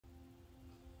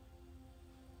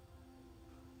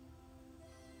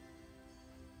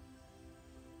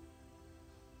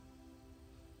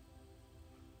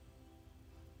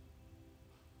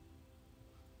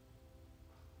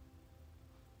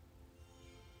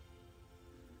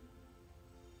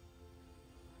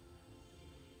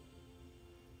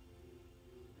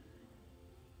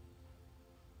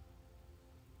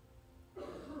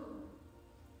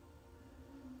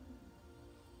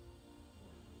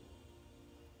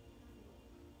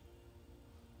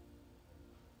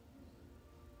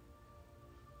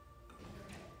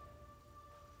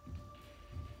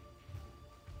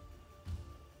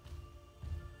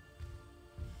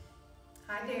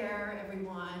Hi there,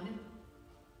 everyone.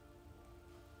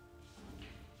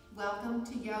 Welcome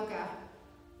to yoga.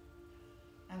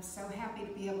 I'm so happy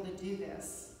to be able to do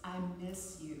this. I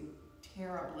miss you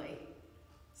terribly.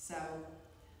 So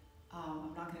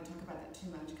I'm not going to talk about that too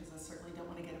much because I certainly don't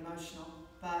want to get emotional,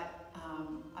 but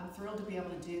I'm thrilled to be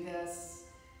able to do this.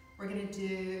 We're going to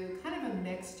do kind of a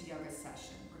mixed yoga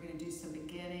session. We're going to do some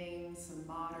beginning, some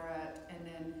moderate, and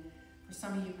then for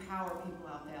some of you power people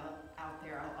out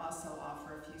there, I'll also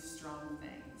offer a few strong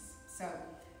things. So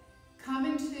come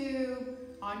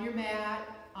on your mat,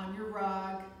 on your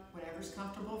rug, whatever's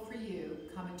comfortable for you.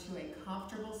 Come into a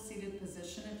comfortable seated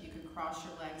position. If you can cross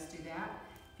your legs, do that.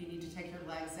 If you need to take your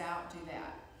legs out, do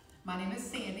that. My name is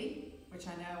Sandy, which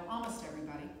I know almost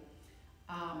everybody.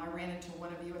 I ran into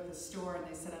one of you at the store and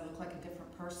they said I look like a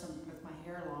different person with my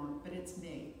hair long, but it's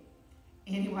me.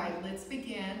 Anyway, let's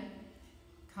begin.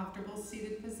 Comfortable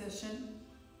seated position.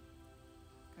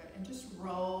 Good, and just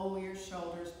roll your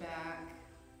shoulders back.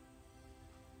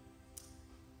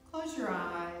 Close your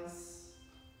eyes.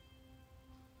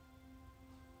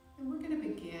 And we're going to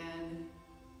begin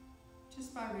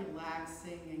just by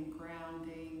relaxing and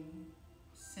grounding,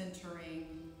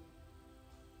 centering,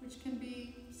 which can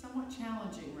be somewhat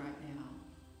challenging right now.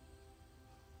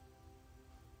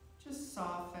 Just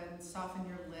soften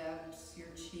your lips, your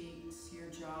cheeks, your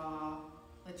jaw.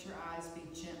 Let your eyes be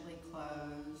gently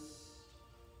closed.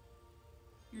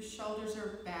 Your shoulders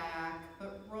are back,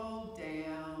 but roll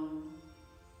down.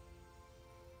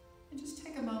 And just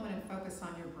take a moment and focus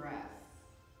on your breath.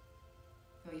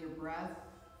 Feel your breath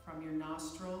from your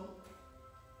nostril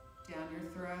down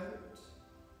your throat.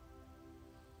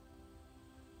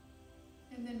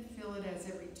 And then feel it as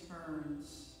it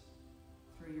returns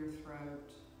through your throat,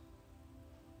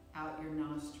 out your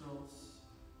nostrils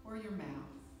or your mouth.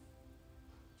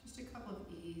 Just a couple of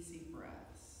easy breaths.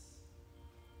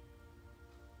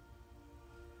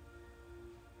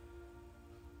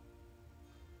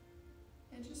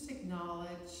 And just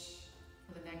acknowledge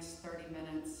for the next 30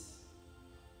 minutes.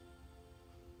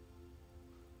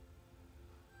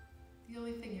 The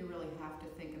only thing you really have to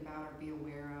think about or be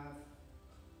aware of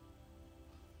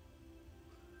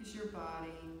is your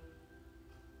body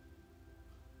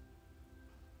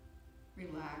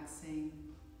relaxing,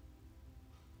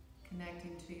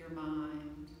 connecting to your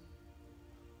mind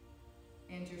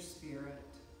and your spirit.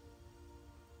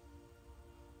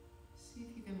 See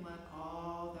if you can let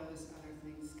all those other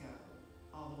things go.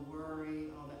 All the worry,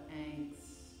 all the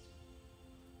angst.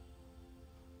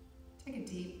 Take a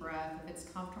deep breath. If it's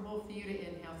comfortable for you to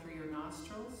inhale through your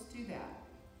nostrils, do that.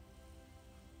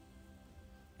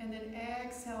 And then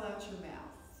exhale out your mouth.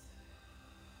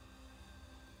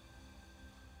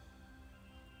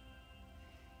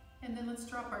 And then let's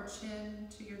drop our chin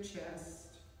to your chest.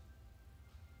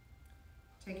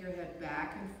 Take your head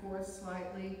back and forth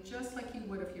slightly, just like you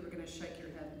would if you were going to shake your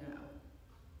head no.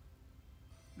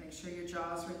 Make sure your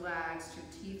jaw's relaxed, your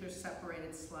teeth are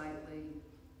separated slightly.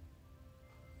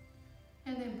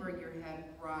 And then bring your head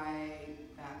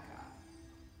right back up.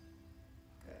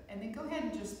 Good. And then go ahead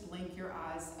and just blink your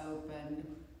eyes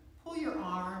open. Pull your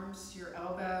arms, your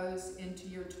elbows into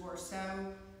your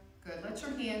torso. Good. Let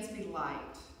your hands be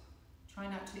light. Try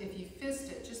not to, if you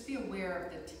fist it, just be aware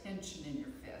of the tension in your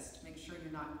fist. Make sure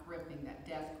you're not gripping that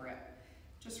death grip.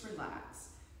 Just relax.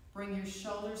 Bring your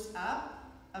shoulders up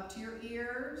to your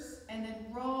ears, and then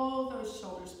roll those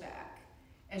shoulders back.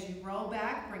 As you roll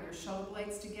back, bring your shoulder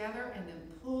blades together, and then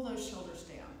pull those shoulders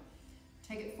down.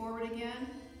 Take it forward again,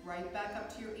 right back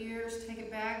up to your ears, take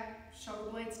it back, shoulder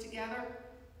blades together.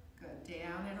 Good,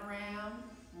 down and around,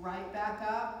 right back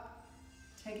up,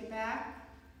 take it back.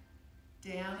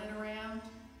 Down and around,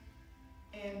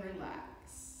 and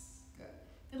relax. Good.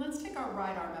 Then let's take our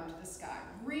right arm up to the sky.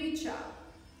 Reach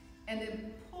up, and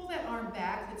then pull that arm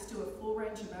back. Let's do a full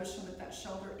range of motion with that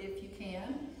shoulder if you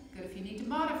can. Good. If you need to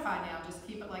modify now, just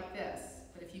keep it like this.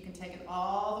 But if you can take it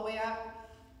all the way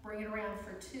up, bring it around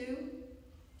for 2.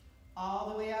 All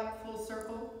the way up, full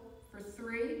circle for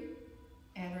 3,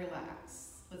 and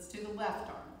relax. Let's do the left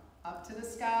arm. Up to the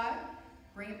sky,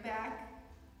 bring it back,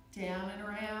 down and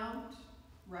around.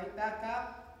 Right back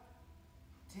up,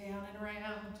 down and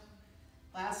around.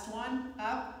 Last one,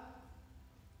 up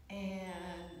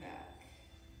and back.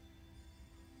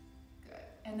 Good.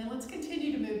 And then let's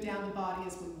continue to move down the body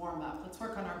as we warm up. Let's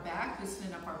work on our back,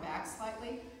 loosening up our back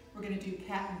slightly. We're going to do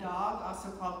cat and dog, also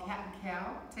called cat and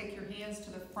cow. Take your hands to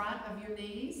the front of your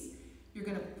knees. You're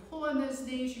going to pull in those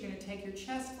knees. You're going to take your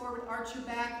chest forward, arch your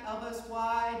back, elbows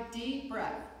wide, deep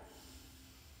breath.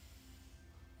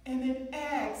 And then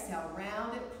exhale,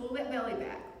 round it, pull that belly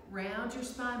back. Round your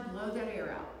spine, blow that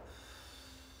air out.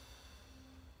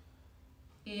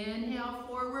 Inhale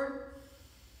forward.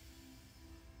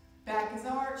 Back is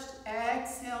arched.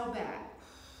 Exhale back.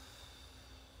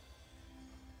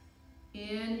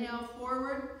 Inhale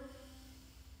forward.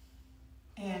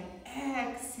 And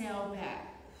exhale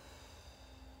back.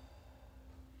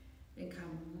 Then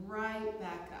come right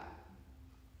back up.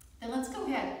 Then let's go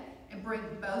ahead and bring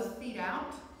both feet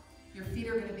out. Your feet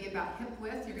are going to be about hip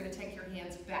width. You're going to take your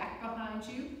hands back behind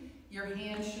you. Your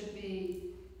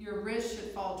wrist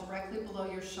should fall directly below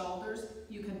your shoulders.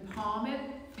 You can palm it,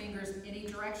 fingers any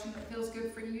direction that feels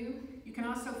good for you. You can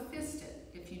also fist it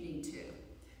if you need to.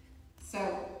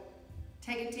 So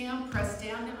take it down, press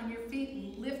down on your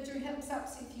feet, lift your hips up.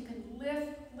 See if you can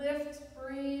lift,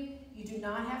 breathe. You do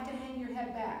not have to hang your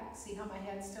head back. See how my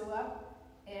head's still up?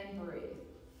 And breathe.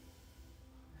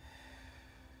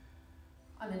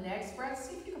 On the next breath,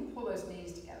 see if you can pull those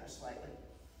knees together slightly.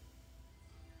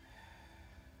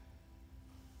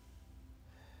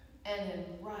 And then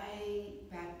right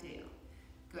back down.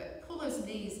 Good. Pull those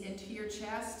knees into your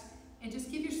chest and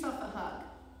just give yourself a hug.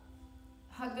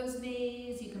 Hug those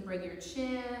knees. You can bring your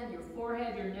chin, your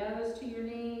forehead, your nose to your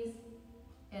knees.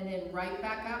 And then right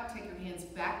back up. Take your hands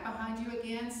back behind you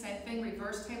again. Same thing,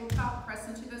 reverse tabletop. Press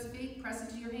into those feet, press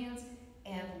into your hands,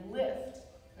 and lift.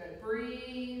 Good.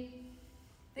 Breathe.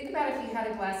 Think about if you had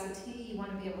a glass of tea, you want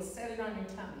to be able to set it on your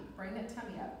tummy. Bring that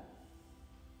tummy up.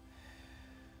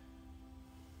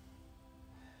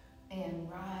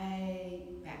 And right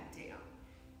back down.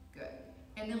 Good.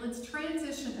 And then let's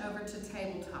transition over to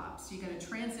tabletop. So you're going to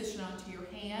transition onto your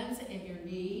hands and your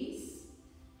knees.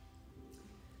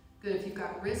 Good. If you've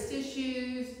got wrist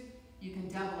issues, you can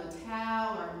double a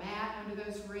towel or a mat under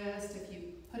those wrists. If you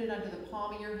put it under the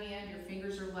palm of your hand, your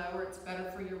fingers are lower, it's better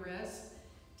for your wrists.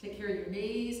 Take care of your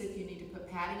knees if you need to put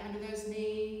padding under those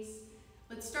knees.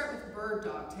 Let's start with bird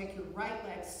dog. Take your right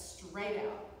leg straight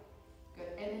out. Good.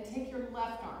 And then take your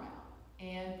left arm out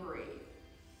and breathe.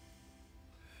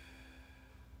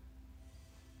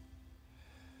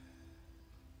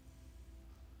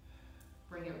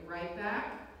 Bring it right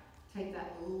back. Take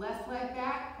that left leg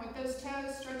back. Point those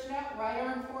toes, stretch it out. Right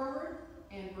arm forward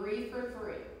and breathe for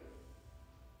 3.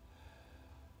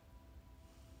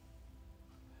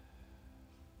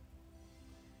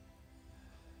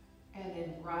 And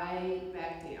then right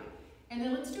back down. And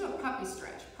then let's do a puppy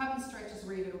stretch. Puppy stretch is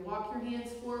where you're going to walk your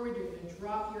hands forward. You're going to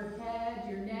drop your head,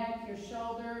 your neck, your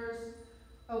shoulders.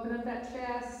 Open up that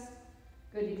chest.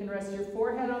 Good. You can rest your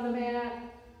forehead on the mat.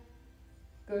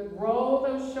 Good. Roll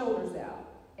those shoulders out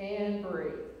and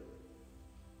breathe.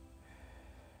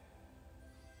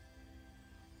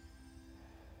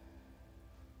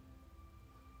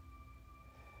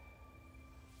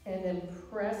 And then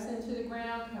press into the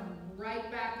ground, come right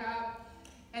back up.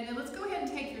 And then let's go ahead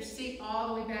and take your seat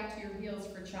all the way back to your heels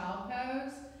for child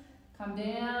pose. Come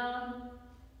down.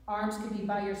 Arms can be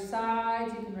by your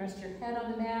sides. You can rest your head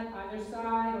on the mat, either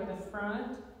side or the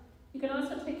front. You can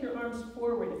also take your arms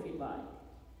forward if you'd like.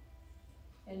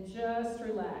 And just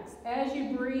relax. As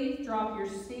you breathe, drop your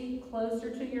seat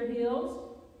closer to your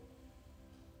heels.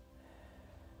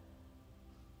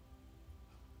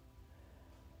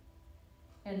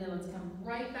 And then let's come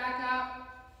right back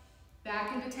up,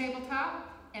 back into tabletop,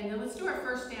 and then let's do our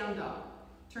first down dog.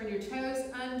 Turn your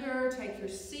toes under, take your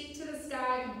seat to the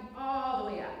sky, come all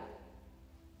the way up.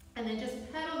 And then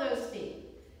just pedal those feet.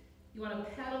 You want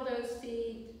to pedal those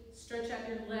feet, stretch out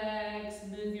your legs,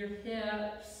 move your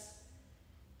hips.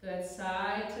 Good,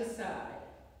 side to side.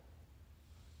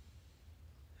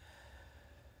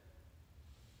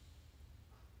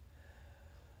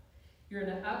 You're in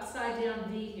an upside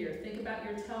down V here. Think about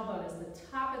your tailbone as the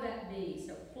top of that V.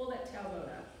 So pull that tailbone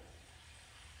up.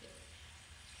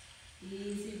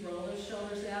 Easy, roll those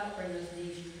shoulders out. Bring those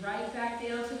knees right back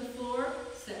down to the floor.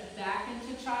 Step back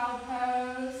into child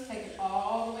pose. Take it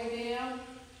all the way down.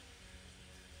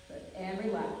 Good, and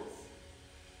relax.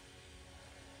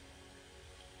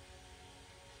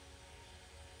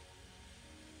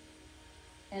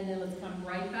 And then let's come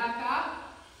right back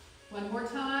up. One more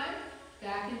time.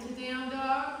 Back into down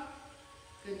dog.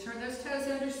 Good, turn those toes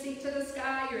under, seat to the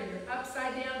sky. You're in your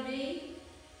upside down V.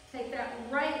 Take that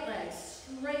right leg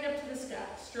straight up to the sky,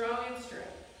 strong and straight.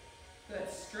 Good,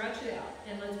 stretch it out.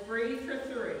 And let's breathe for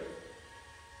 3.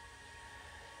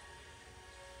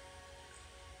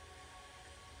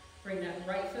 Bring that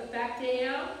right foot back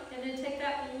down, and then take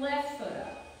that left foot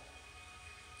up.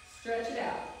 Stretch it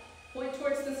out. Point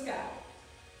towards the sky.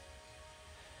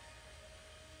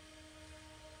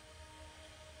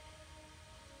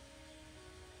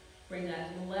 Bring that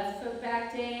left foot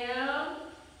back down.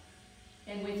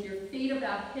 And with your feet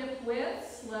about hip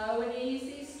width, slow and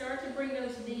easy, start to bring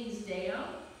those knees down.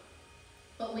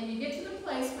 But when you get to the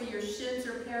place where your shins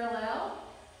are parallel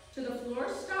to the floor,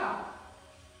 stop.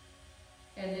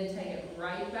 And then take it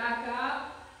right back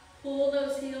up. Pull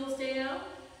those heels down.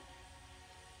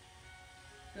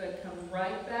 Good, come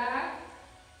right back.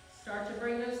 Start to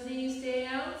bring those knees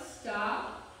down.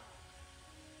 Stop.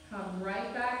 Come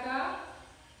right back up.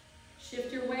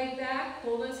 Shift your weight back.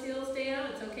 Pull those heels down.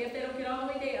 It's okay if they don't get all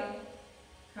the way down.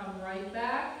 Come right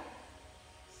back.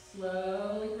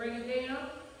 Slowly bring it down.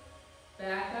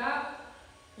 Back up.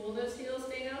 Pull those heels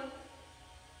down.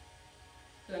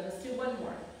 Good, let's do one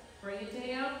more. Bring it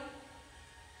down.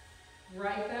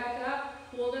 Right back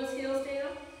up. Pull those heels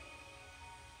down.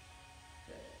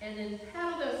 Good. And then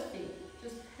pedal those feet.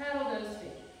 Just pedal those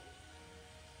feet.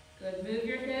 Good. Move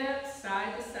your hips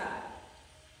side to side.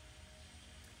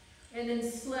 And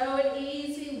then slow and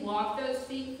easy, walk those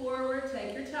feet forward.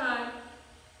 Take your time.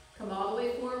 Come all the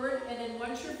way forward. And then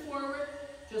once you're forward,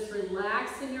 just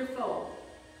relax in your fold.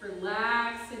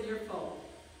 Relax in your fold.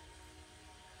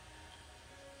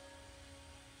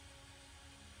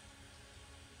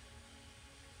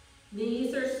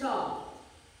 Knees are soft.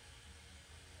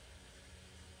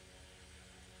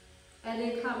 And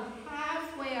then come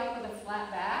halfway up with a flat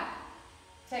back.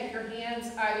 Take your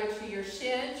hands either to your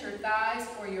shins, your thighs,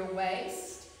 or your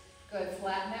waist. Good,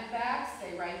 flatten that back,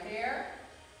 stay right there.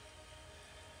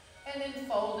 And then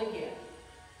fold again.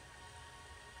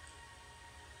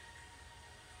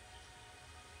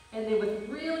 And then with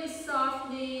really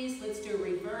soft knees, let's do a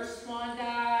reverse swan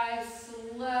dive.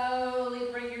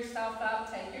 Slowly bring yourself up,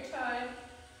 take your time.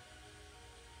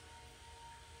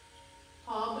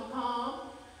 Palm to palm,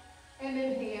 and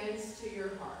then hands to your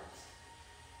heart.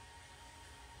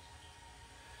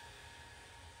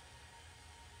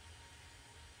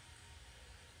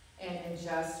 And then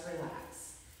just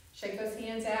relax. Shake those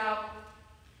hands out.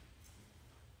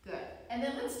 Good. And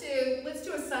then let's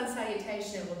do a sun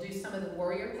salutation. We'll do some of the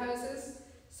warrior poses.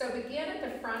 So begin at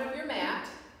the front of your mat.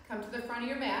 Come to the front of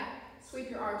your mat.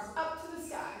 Sweep your arms up to the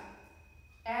sky.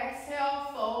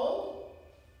 Exhale, fold.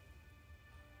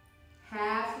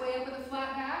 Halfway up with a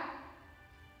flat back.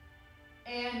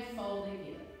 And fold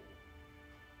again.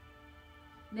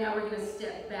 Now we're going to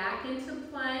step back into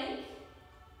plank.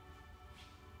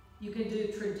 You can do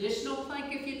traditional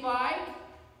plank if you'd like,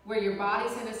 where your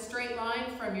body's in a straight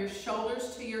line from your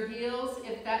shoulders to your heels.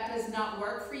 If that does not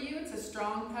work for you, it's a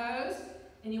strong pose,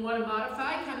 and you want to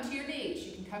modify, come to your knees.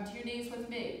 You can come to your knees with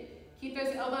me. Keep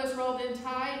those elbows rolled in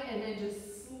tight, and then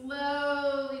just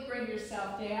slowly bring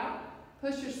yourself down.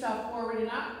 Push yourself forward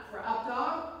and up for up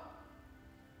dog.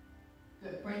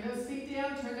 Good, bring those feet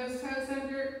down, turn those toes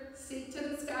under, seat to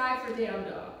the sky for down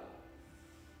dog.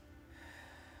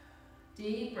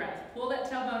 Deep breath. Pull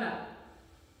that tailbone up.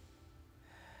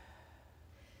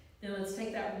 Then let's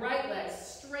take that right leg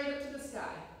straight up to the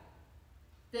sky.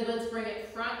 Then let's bring it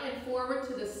front and forward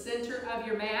to the center of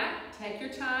your mat. Take your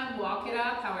time, walk it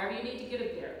up, however you need to get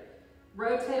it there.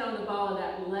 Rotate on the ball of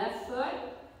that left foot.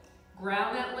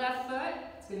 Ground that left foot.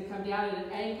 It's going to come down at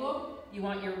an angle. You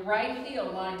want your right heel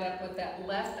lined up with that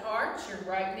left arch. Your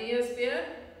right knee is bent.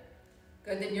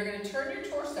 Good, then you're going to turn your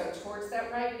torso towards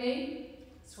that right knee.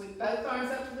 Sweep both arms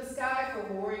up to the sky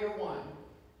for warrior one.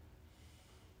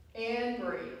 And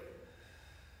breathe.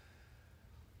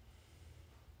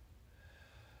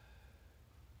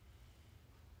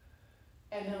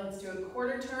 And then let's do a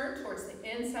quarter turn towards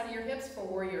the inside of your hips for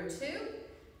warrior two.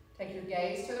 Take your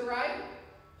gaze to the right.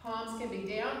 Palms can be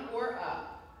down or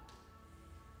up.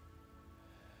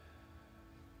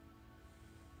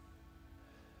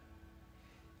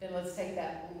 Then let's take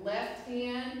that left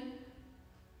hand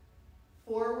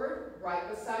forward, right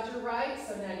beside your right.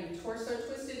 So now your torso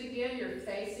twisted again. You're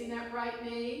facing that right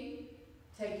knee.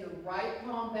 Take your right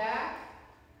palm back.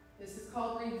 This is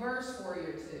called reverse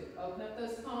warrior two. Open up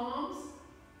those palms.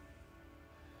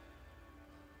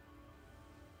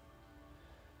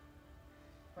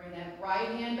 Bring that right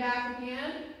hand back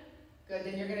again. Good,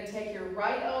 then you're going to take your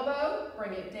right elbow,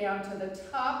 bring it down to the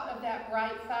top of that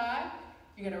right thigh.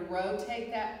 You're going to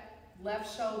rotate that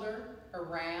left shoulder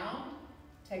around.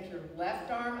 Take your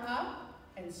left arm up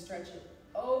and stretch it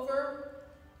over.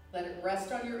 Let it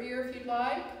rest on your ear if you'd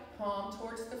like. Palm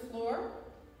towards the floor.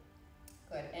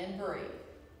 Good, and breathe.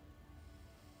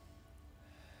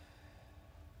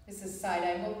 This is side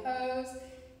angle pose.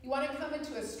 You want to come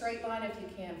into a straight line if you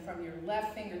can from your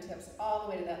left fingertips all the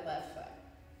way to that left foot.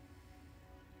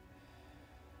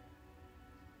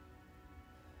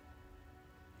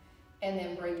 And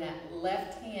then bring that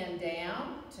left hand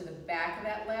down to the back of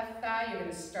that left thigh. You're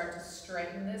going to start to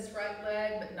straighten this right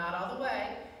leg, but not all the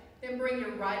way. Then bring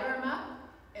your right arm up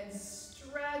and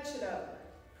stretch it over.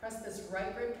 Press this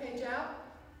right rib cage out.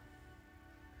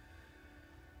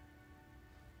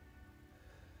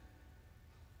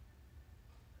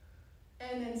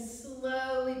 And then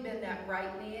slowly bend that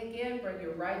right knee again. Bring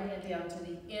your right hand down to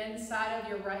the inside of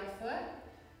your right foot.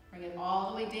 Bring it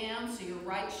all the way down so your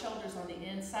right shoulder's on the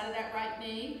inside of that right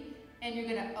knee. And you're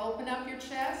gonna open up your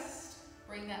chest.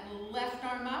 Bring that left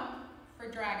arm up for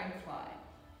dragonfly.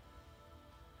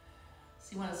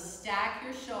 So you wanna stack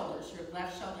your shoulders. Your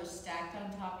left shoulder stacked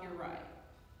on top of your right.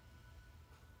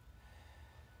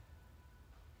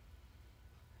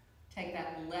 Take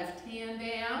that left hand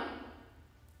down.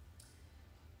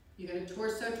 You're going to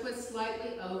torso twist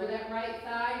slightly over that right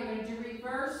thigh. You're going to do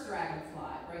reverse dragonfly.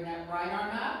 Bring that right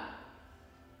arm up.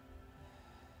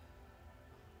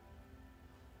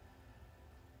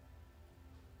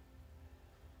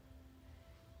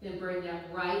 Then bring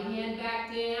that right hand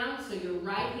back down. So your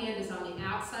right hand is on the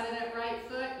outside of that right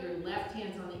foot. Your left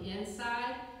hand's on the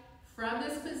inside. From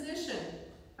this position,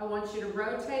 I want you to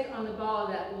rotate on the ball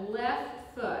of that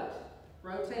left foot.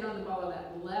 Rotate on the ball of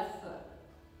that left foot.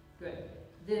 Good.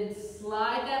 Then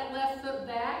slide that left foot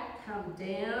back, come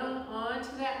down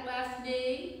onto that left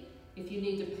knee. If you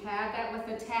need to pad that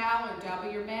with a towel or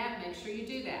double your mat, make sure you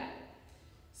do that.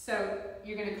 So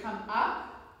you're going to come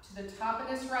up to the top of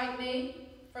this right knee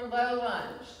for low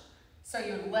lunge. So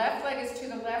your left leg is to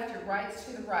the left, your right's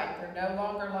to the right. They're no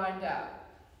longer lined up.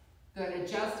 Good.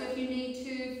 Adjust if you need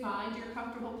to. Find your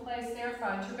comfortable place there.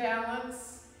 Find your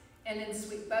balance. And then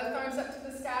sweep both arms up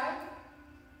to the sky.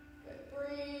 Good.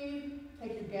 Breathe.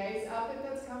 Take your gaze up if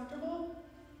that's comfortable.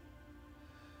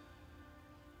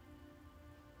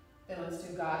 Then let's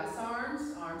do goddess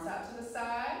arms. Arms out to the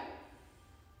side.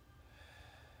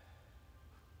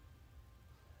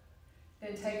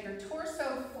 Then take your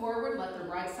torso forward. Let the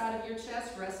right side of your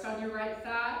chest rest on your right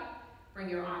thigh. Bring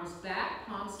your arms back,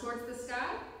 palms towards the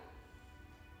sky.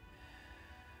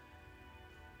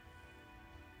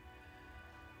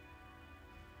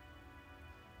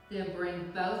 Then bring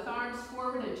both arms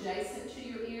forward, adjacent to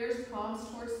your ears, palms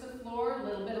towards the floor. A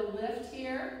little bit of lift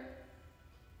here.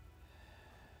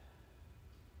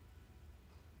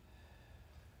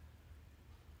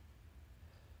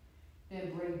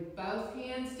 Then bring both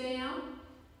hands down.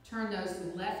 Turn those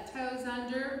left toes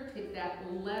under. Pick that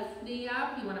left knee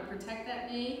up. You want to protect that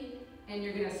knee. And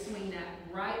you're going to swing that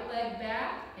right leg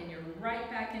back, and you're right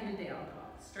back into down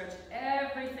dog. Stretch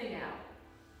everything out.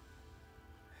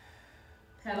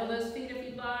 Pedal those feet if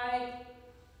you'd like.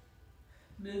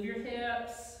 Move your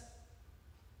hips.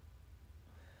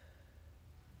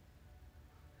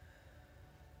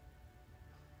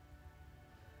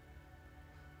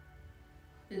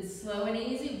 Then slow and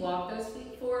easy, walk those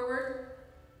feet forward.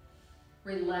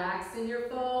 Relax in your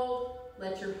fold.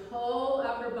 Let your whole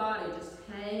upper body just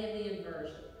hang in the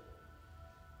inversion.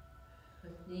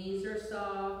 The knees are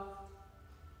soft.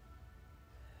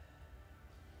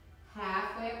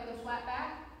 Halfway up with a flat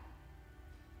back.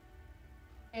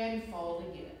 And fold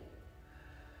again.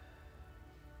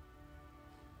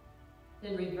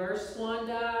 Then reverse swan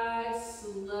dive.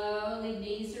 Slowly,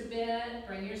 knees are bent.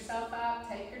 Bring yourself up.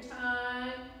 Take your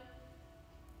time.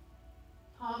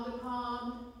 Palm to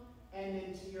palm. And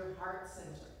into your heart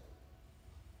center.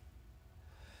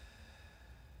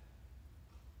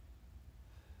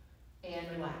 And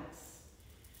relax.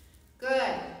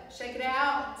 Good. Shake it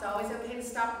out. It's always okay to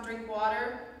stop and drink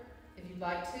water if you'd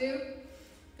like to.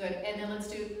 Good. And then let's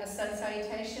do a sun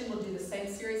salutation. We'll do the same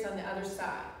series on the other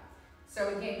side.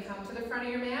 So again, come to the front of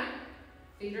your mat.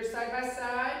 Feet are side by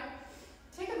side.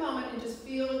 Take a moment and just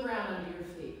feel the ground under your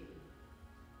feet.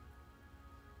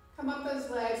 Come up those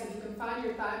legs. If you can find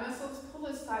your thigh muscles, pull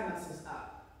those thigh muscles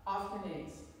up off your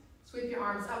knees. Sweep your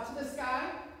arms up to the sky.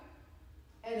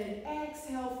 And then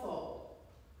exhale, fold.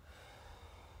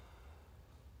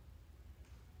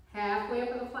 Halfway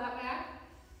up with a flat back.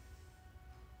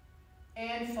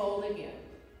 And fold again.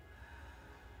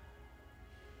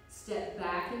 Step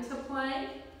back into plank.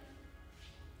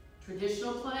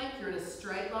 Traditional plank, you're in a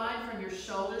straight line from your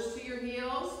shoulders to your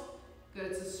heels.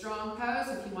 Good, it's a strong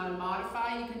pose. If you want to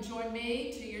modify, you can join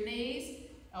me to your knees.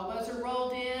 Elbows are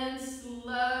rolled in.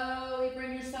 Slowly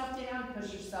bring yourself down.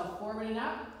 Push yourself forward and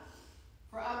up.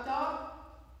 For up dog.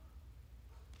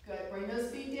 Good, bring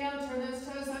those feet down. Turn those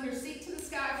toes under. Seat to the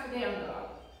sky for down dog.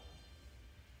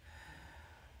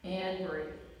 And breathe.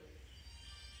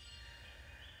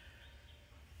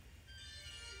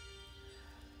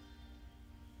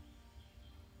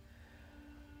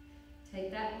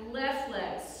 Take that left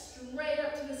leg straight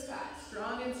up to the sky,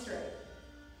 strong and straight.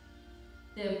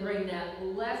 Then bring that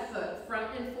left foot front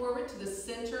and forward to the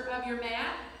center of your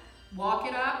mat. Walk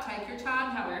it up, take your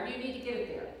time, however you need to get it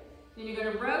there. Then you're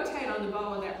going to rotate on the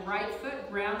ball of that right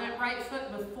foot, ground that right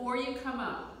foot before you come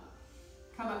up.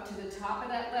 Come up to the top of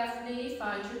that left knee,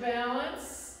 find your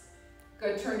balance.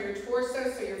 Good, turn your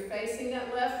torso so you're facing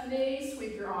that left knee.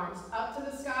 Sweep your arms up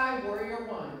to the sky, warrior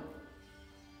one.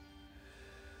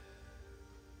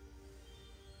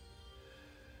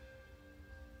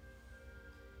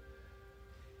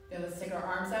 Then let's take our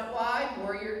arms out wide,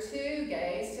 warrior two,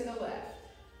 gaze to the left.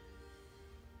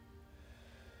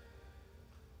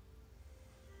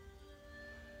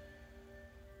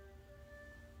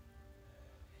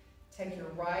 Take your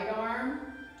right arm,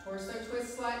 torso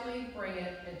twist slightly, bring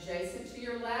it adjacent to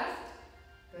your left.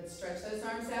 Good, stretch those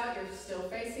arms out, you're still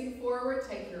facing forward.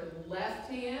 Take your left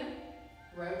hand,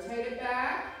 rotate it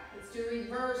back. Let's do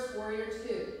reverse, warrior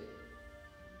two.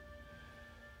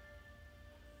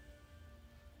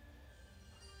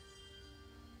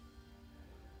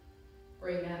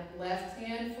 Bring that left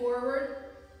hand forward.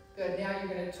 Good, now you're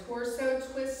going to torso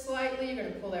twist slightly. You're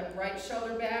going to pull that right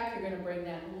shoulder back. You're going to bring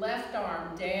that left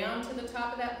arm down to the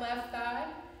top of that left thigh.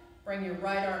 Bring your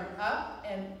right arm up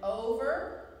and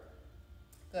over.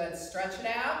 Good, stretch it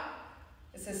out.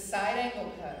 This is side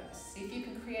angle pose. See if you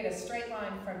can create a straight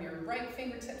line from your right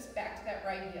fingertips back to that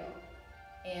right heel.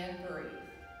 And breathe.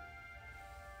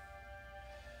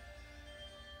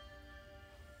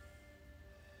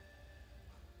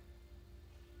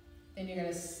 Then you're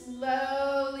going to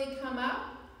slowly come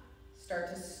up, start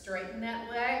to straighten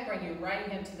that leg, bring your right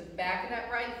hand to the back of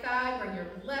that right thigh, bring your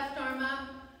left arm up,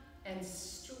 and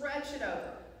stretch it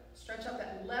over. Stretch up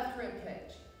that left rib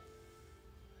cage.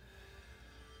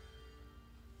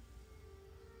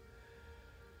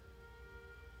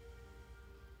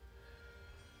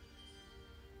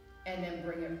 And then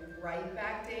bring it right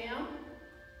back down.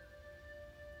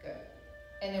 Good.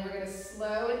 And then we're going to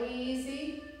slow and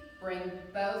easy. Bring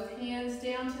both hands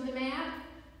down to the mat.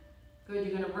 Good,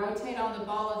 you're going to rotate on the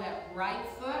ball of that right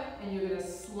foot and you're going to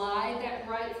slide that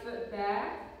right foot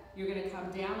back. You're going to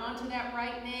come down onto that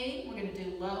right knee. We're going to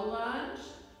do low lunge.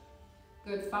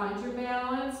 Good, find your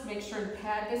balance. Make sure and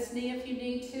pad this knee if you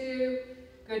need to.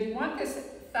 Good, you want this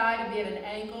thigh to be at an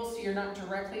angle so you're not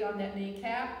directly on that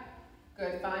kneecap.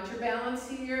 Good, find your balance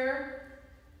here.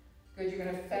 Good, you're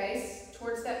going to face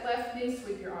towards that left knee.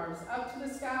 Sweep your arms up to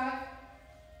the sky.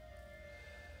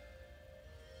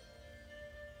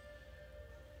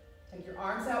 Take your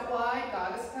arms out wide,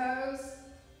 goddess pose.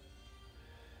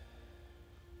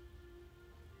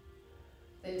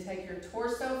 Then take your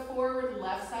torso forward,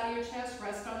 left side of your chest,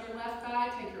 rest on your left thigh.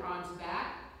 Take your arms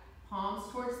back, palms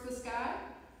towards the sky.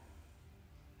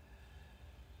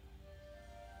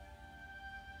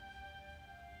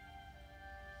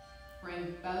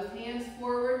 Bring both hands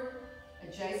forward,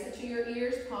 adjacent to your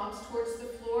ears, palms towards the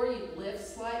floor. You lift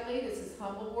slightly. This is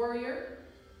humble warrior.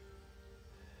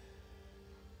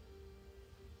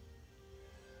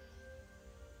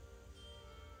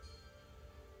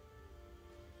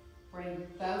 Bring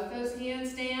both those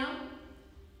hands down.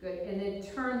 Good, and then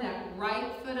turn that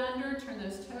right foot under, turn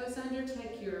those toes under,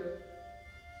 take your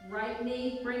right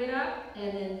knee, bring it up,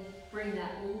 and then bring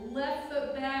that left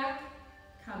foot back,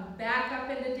 come back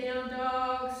up into down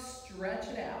dog, stretch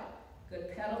it out.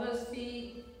 Good, pedal those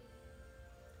feet.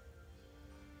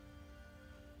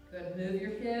 Good, move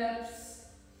your hips.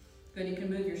 Good, you can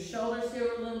move your shoulders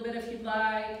here a little bit if you'd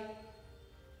like.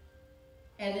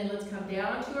 And then let's come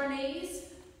down onto our knees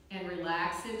and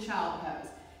relax in child pose.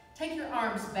 Take your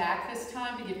arms back this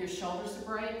time to give your shoulders a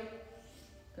break.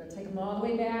 Good, take them all the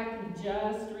way back and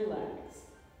just relax.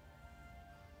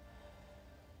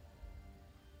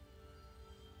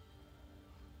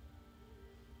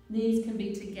 Knees can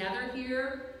be together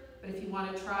here, but if you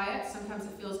want to try it, sometimes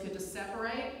it feels good to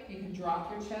separate. You can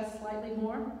drop your chest slightly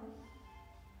more.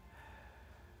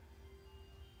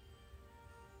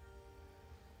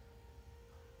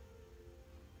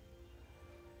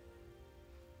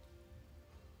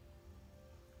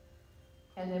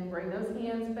 And then bring those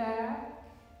hands back.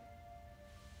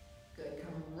 Good,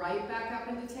 come right back up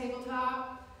into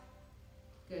tabletop.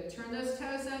 Good, turn those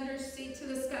toes under, seat to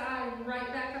the sky, right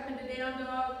back up into down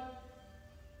dog.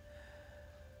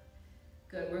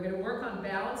 Good, we're gonna work on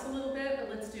balance a little bit,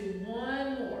 but let's do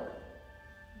one more.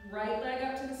 Right leg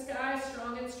up to the sky,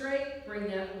 strong and straight. Bring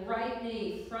that right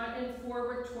knee front and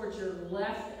forward towards your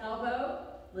left elbow.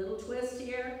 Little twist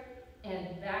here,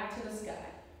 and back to the sky.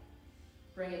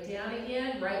 Bring it down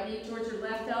again, right knee towards your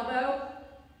left elbow,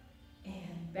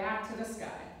 and back to the sky.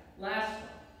 Last one.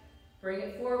 Bring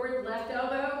it forward, left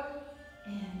elbow,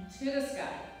 and to the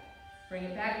sky. Bring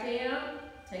it back down,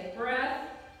 take a breath.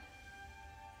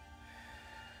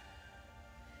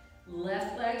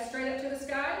 Left leg straight up to the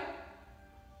sky.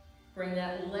 Bring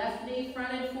that left knee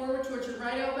front and forward towards your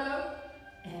right elbow,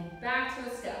 and back to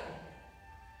the sky.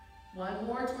 One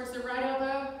more towards the right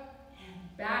elbow,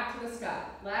 and back to the sky.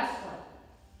 Last one.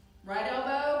 Right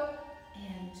elbow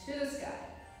and to the sky.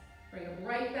 Bring it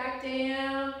right back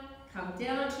down. Come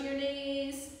down to your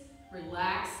knees.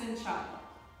 Relax in child.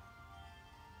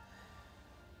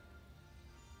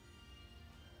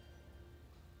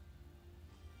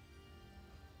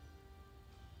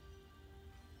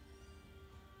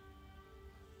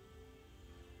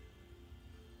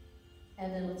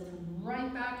 And then let's come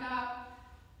right back up.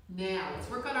 Now, let's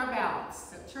work on our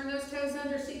balance. So turn those toes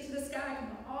under, seat to the sky,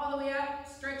 come all the way up,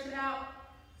 stretch it out.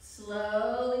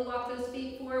 Slowly walk those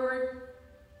feet forward.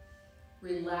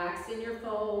 Relax in your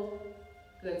fold.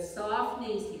 Good, soft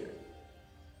knees here.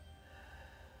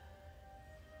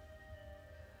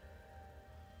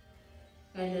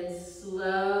 And then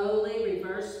slowly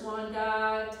reverse swan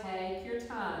dive, take your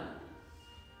time.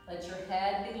 Let your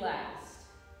head be last.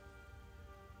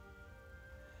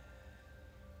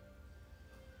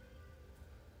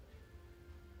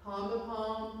 Palm to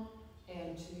palm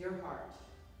and to your heart.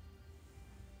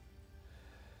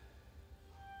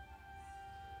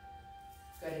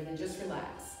 Good, and then just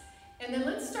relax. And then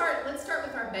let's start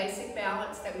with our basic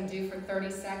balance that we do for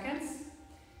 30 seconds.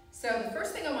 So the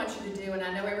first thing I want you to do, and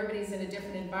I know everybody's in a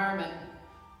different environment,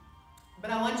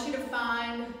 but I want you to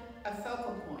find a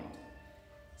focal point.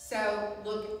 So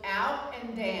look out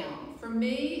and down. For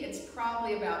me, it's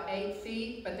probably about 8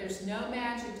 feet, but there's no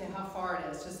magic to how far it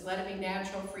is. Just let it be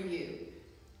natural for you.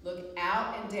 Look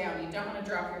out and down. You don't want to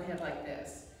drop your head like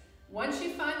this. Once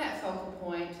you find that focal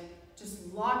point,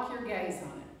 just lock your gaze on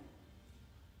it.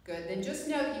 Good, then just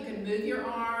know that you can move your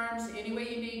arms any way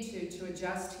you need to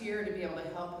adjust here to be able to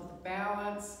help with the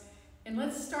balance. And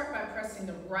let's start by pressing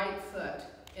the right foot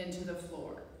into the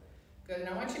floor. Good, and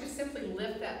I want you to simply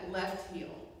lift that left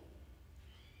heel.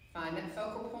 Find that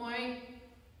focal point.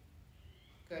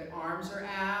 Good, arms are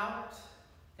out.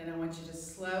 Then I want you to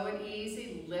slow and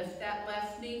easy, lift that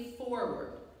left knee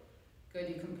forward. Good,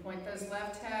 you can point those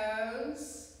left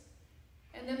toes.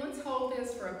 And then let's hold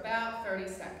this for about 30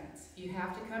 seconds. If you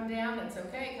have to come down, that's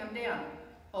okay, come down.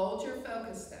 Hold your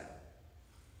focus though.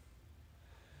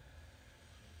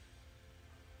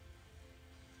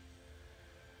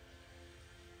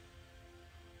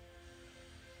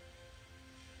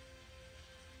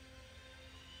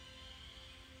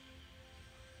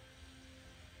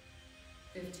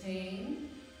 $15.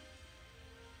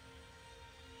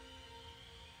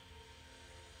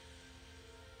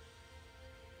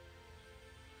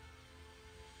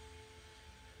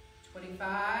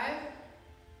 25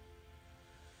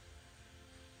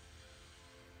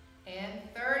 and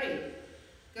 30.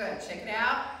 Good, check it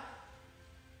out.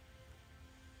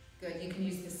 Good, you can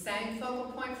use the same focal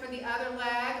point for the other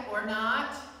leg or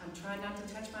not. I'm trying not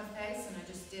to touch my face and I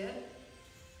just did.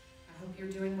 I hope you're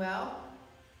doing well.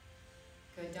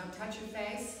 Good, don't touch your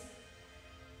face.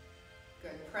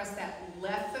 Good, press that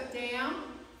left foot down.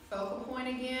 Focal point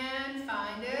again,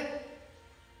 find it.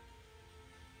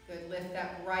 Good, lift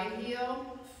that right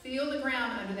heel. Feel the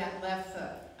ground under that left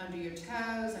foot. Under your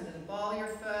toes, under the ball of your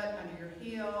foot, under your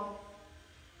heel.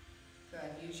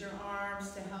 Good, use your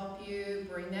arms to help you.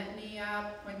 Bring that knee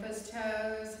up, point those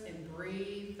toes, and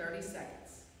breathe 30 seconds.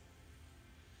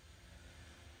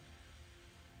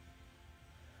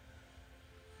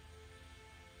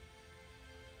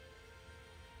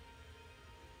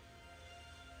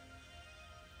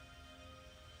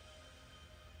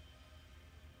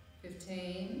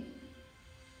 $15.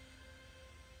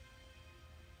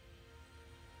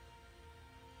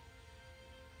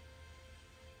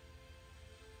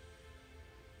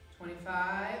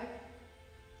 25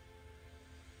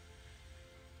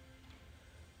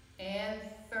 and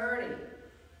 30.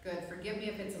 Good, forgive me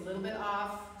if it's a little bit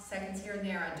off, seconds here and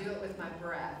there. I do it with my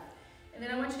breath. And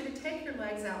then I want you to take your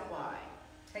legs out wide.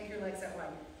 Take your legs out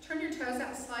wide. Turn your toes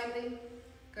out slightly.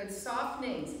 Good, soft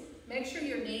knees. Make sure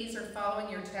your knees are following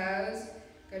your toes.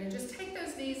 Good, and just take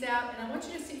those knees out, and I want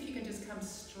you to see if you can just come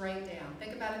straight down.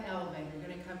 Think about an elevator. You're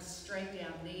gonna come straight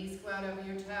down. Knees go out over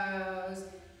your toes.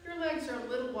 Your legs are a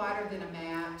little wider than a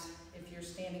mat if you're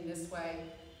standing this way.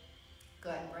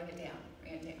 Good, bring it down,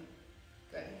 bring it down.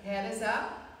 Good, head is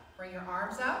up. Bring your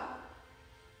arms up.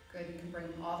 Good, you can bring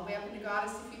them all the way up into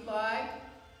goddess if you'd like.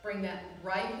 Bring that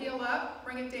right heel up,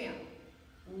 bring it down.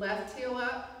 Left heel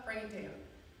up, bring it down.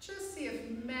 Just see if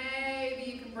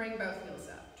maybe you can bring both heels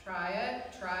up. Try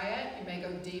it, try it. You may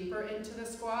go deeper into the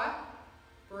squat.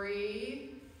 Breathe.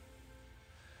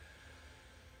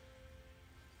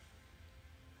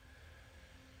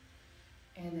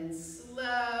 And then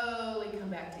slowly come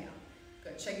back down.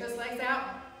 Good, shake those legs out.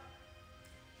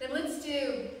 Then let's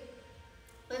do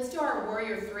our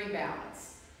warrior 3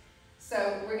 balance.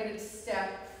 So we're gonna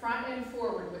step front and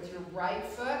forward with your right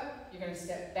foot. You're going to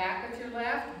step back with your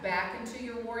left, back into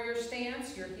your warrior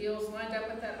stance. Your heels lined up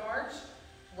with that arch.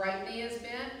 Right knee is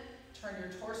bent. Turn your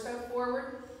torso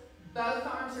forward. Both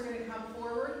arms are going to come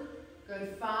forward.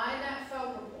 Good. Find that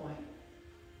focal point.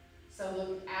 So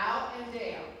look out and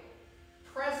down.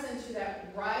 Press into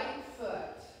that right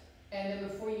foot. And then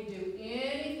before you do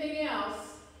anything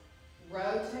else,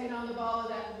 rotate on the ball of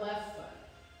that left foot.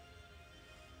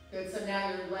 Good. So now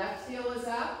your left heel is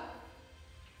up.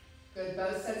 Good,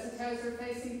 both sets of toes are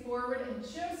facing forward, and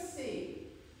just see,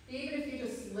 even if you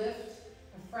just lift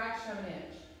a fraction of an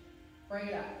inch, bring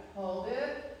it up, hold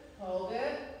it,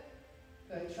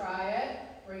 good, try it,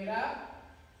 bring it up.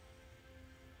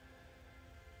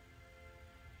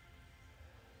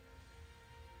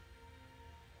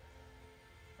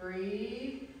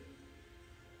 Breathe.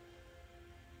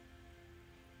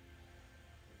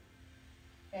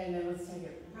 And then let's take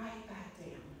it right back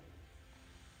down.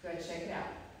 Good, shake it out.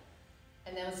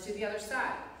 And then let's do the other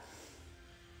side.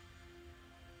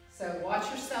 So watch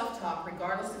your self-talk,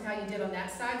 regardless of how you did on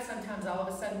that side. Sometimes all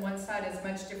of a sudden one side is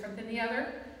much different than the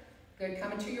other. Good,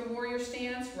 come into your warrior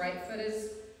stance. Right foot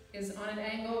is on an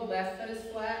angle, left foot is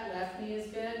flat, left knee is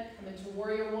bent. Come into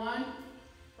warrior one.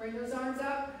 Bring those arms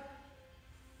up.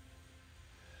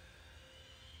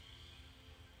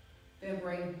 Then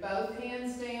bring both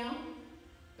hands down.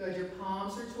 Good, your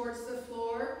palms are towards the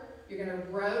floor. You're going to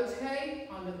rotate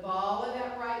on the ball of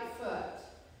that right foot.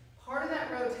 Part of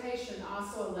that rotation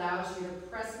also allows you to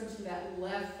press into that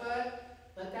left foot.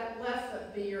 Let that left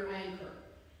foot be your anchor.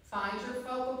 Find your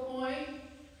focal point.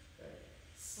 Good.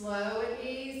 Slow and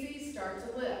easy, start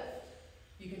to lift.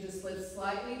 You can just lift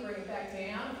slightly, bring it back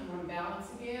down. If you want to balance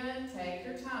again, take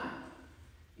your time.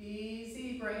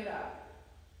 Easy, bring it up.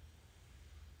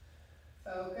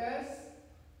 Focus.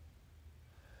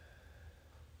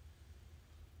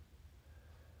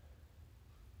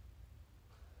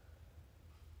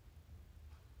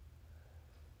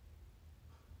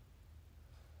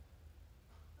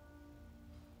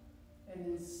 And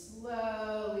then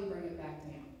slowly bring it back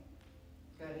down.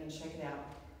 Good, and shake it out.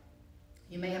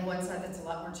 You may have one side that's a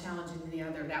lot more challenging than the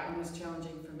other. That one was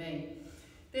challenging for me.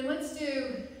 Then let's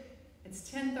do,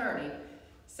 it's 10:30,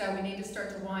 so we need to start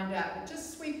to wind up. But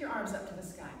just sweep your arms up to the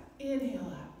sky. Inhale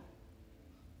up.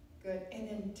 Good, and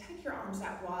then take your arms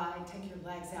out wide, take your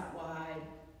legs out wide.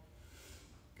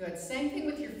 Good, same thing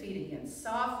with your feet again,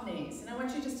 soft knees. And I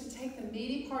want you just to take the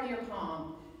meaty part of your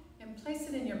palm and place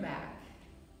it in your back.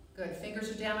 Good, fingers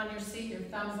are down on your seat, your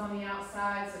thumbs on the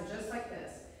outside, so just like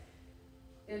this.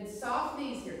 Then soft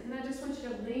knees here, and I just want you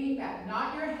to lean back,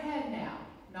 not your head now,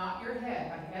 not your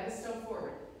head, my head is still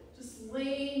forward. Just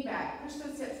lean back, push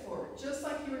those hips forward, just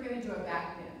like you were going to do a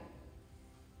back bend.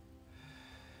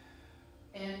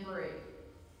 And breathe.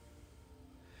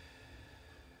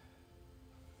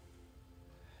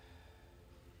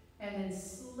 And then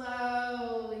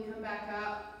slowly come back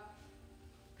up.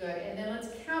 Good, and then let's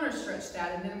counter stretch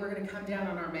that, and then we're going to come down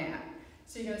on our mat.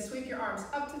 So you're going to sweep your arms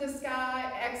up to the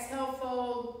sky, exhale,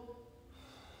 fold.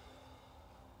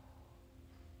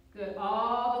 Good,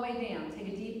 all the way down. Take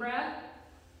a deep breath.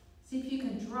 See if you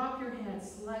can drop your head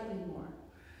slightly more.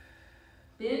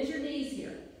 Bend your knees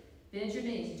here. Bend your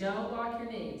knees, don't lock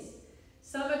your knees.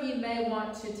 Some of you may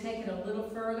want to take it a little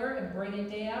further and bring it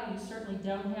down. You certainly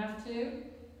don't have to.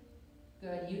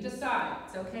 Good, you decide.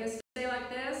 It's okay to stay like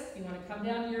this. If you want to come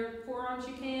down to your forearms,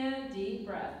 you can. Deep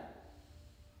breath.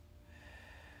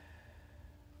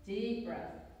 Deep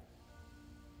breath.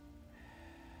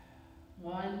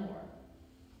 One more.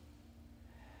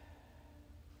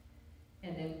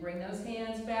 And then bring those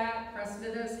hands back, press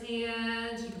into those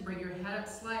hands. You can bring your head up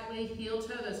slightly, heel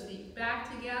toe, those feet back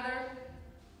together.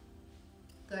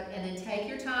 Good, and then take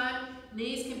your time.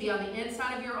 Knees can be on the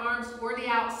inside of your arms or the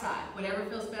outside, whatever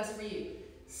feels best for you.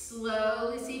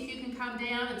 Slowly see if you can come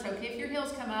down. It's okay if your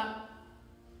heels come up.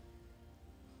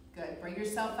 Good, bring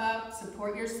yourself up,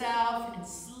 support yourself, and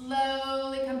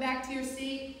slowly come back to your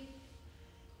seat.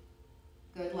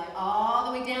 Good, lie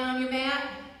all the way down on your mat.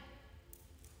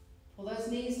 Pull those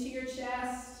knees to your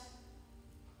chest.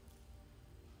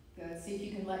 Good, see if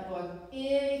you can let go of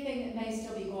anything that may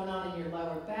still be going on in your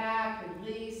lower back.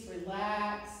 Release,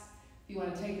 relax. If you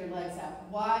want to take your legs out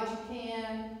wide, you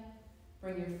can.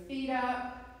 Bring your feet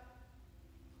up.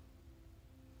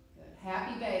 Good,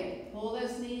 happy baby. Pull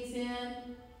those knees in.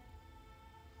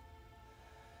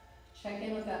 Check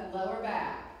in with that lower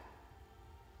back.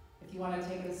 If you want to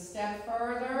take it a step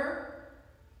further,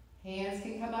 hands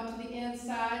can come up to the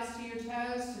insides, to your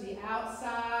toes, to the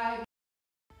outside.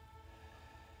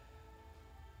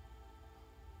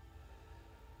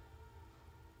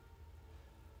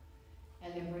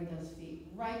 And then bring those feet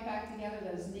right back together,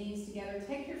 those knees together.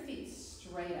 Take your feet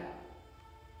straight up.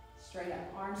 Straight up.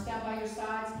 Arms down by your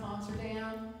sides, palms are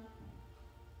down.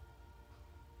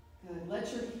 Good.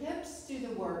 Let your hips do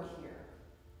the work here.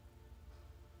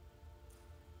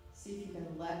 See if you can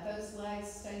let those legs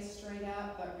stay straight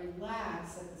up, but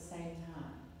relax at the same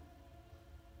time.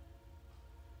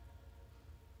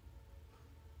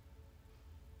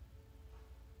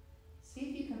 See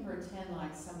if you can pretend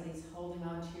like somebody's holding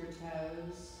onto your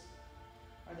toes,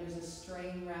 or there's a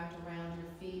string wrapped around your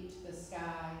feet to the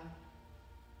sky.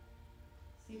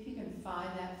 See if you can find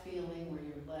that feeling where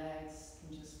your legs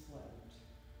can just float.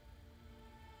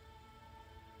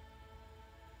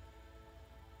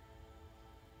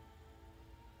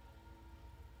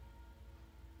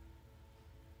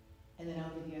 And then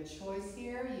I'll give you a choice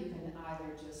here. You can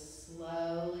either just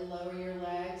slowly lower your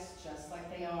legs just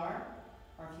like they are,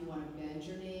 or if you want to bend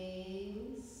your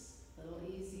knees a little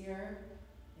easier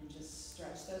and just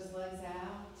stretch those legs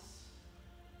out.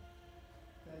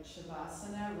 Good.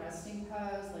 Shavasana, resting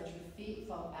pose. Let your feet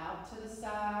fall out to the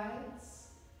sides.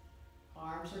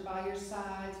 Arms are by your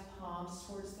sides, palms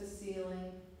towards the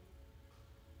ceiling.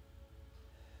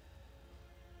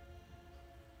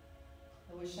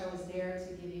 I wish I was there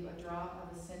to give you a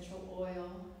drop of essential oil.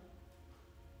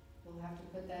 We'll have to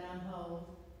put that on hold.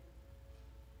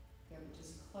 Okay, but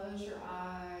just close your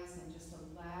eyes and just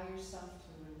allow yourself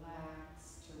to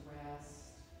relax, to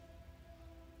rest.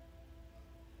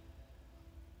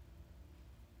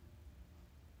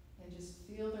 And just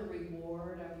feel the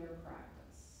reward of your practice.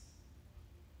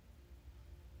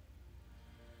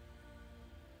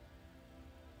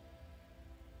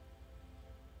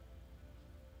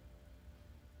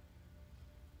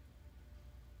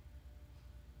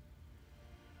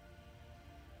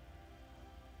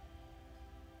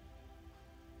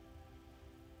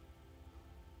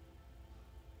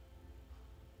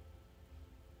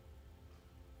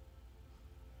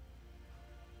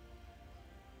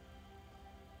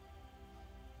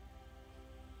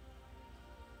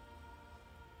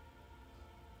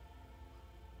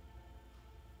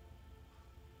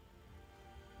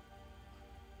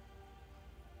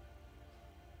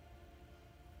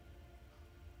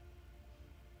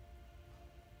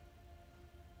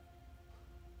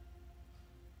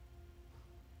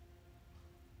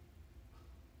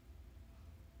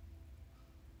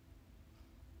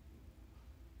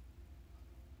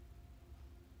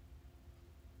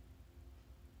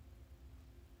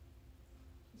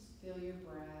 Feel your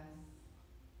breath,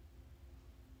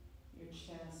 your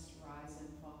chest rise and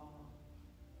fall.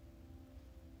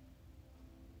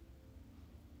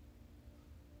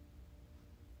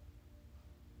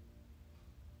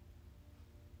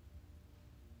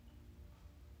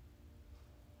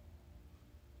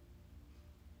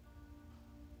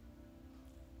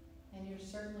 And you're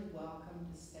certainly welcome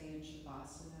to stay in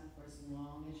Shavasana for as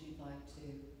long as you'd like to.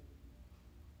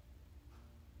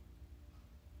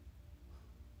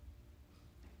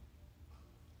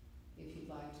 If you'd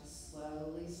like to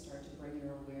slowly start to bring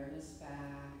your awareness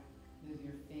back, move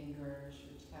your fingers,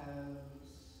 your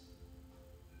toes.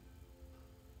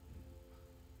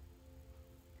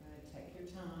 Good, take your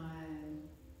time.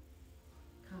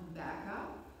 Come back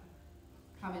up.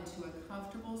 Come into a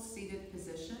comfortable seated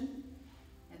position,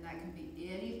 and that can be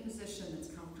any position that's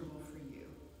comfortable for you.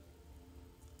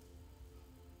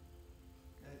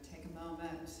 Good, take a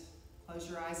moment. Close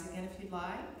your eyes again if you'd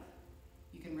like.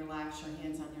 You can relax your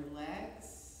hands on your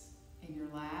legs, in your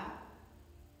lap,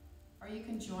 or you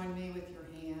can join me with your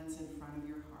hands in front of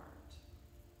your heart.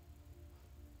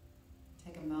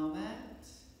 Take a moment,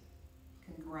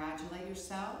 congratulate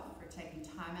yourself for taking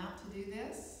time out to do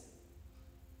this.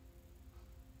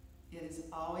 It is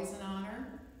always an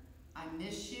honor. I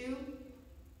miss you.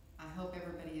 I hope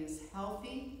everybody is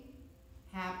healthy,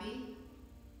 happy.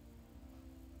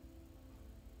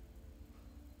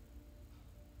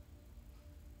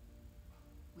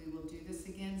 We will do this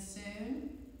again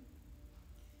soon.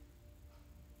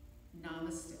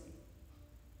 Namaste.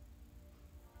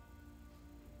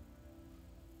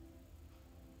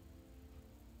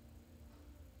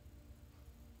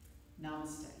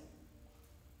 Namaste.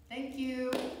 Thank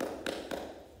you.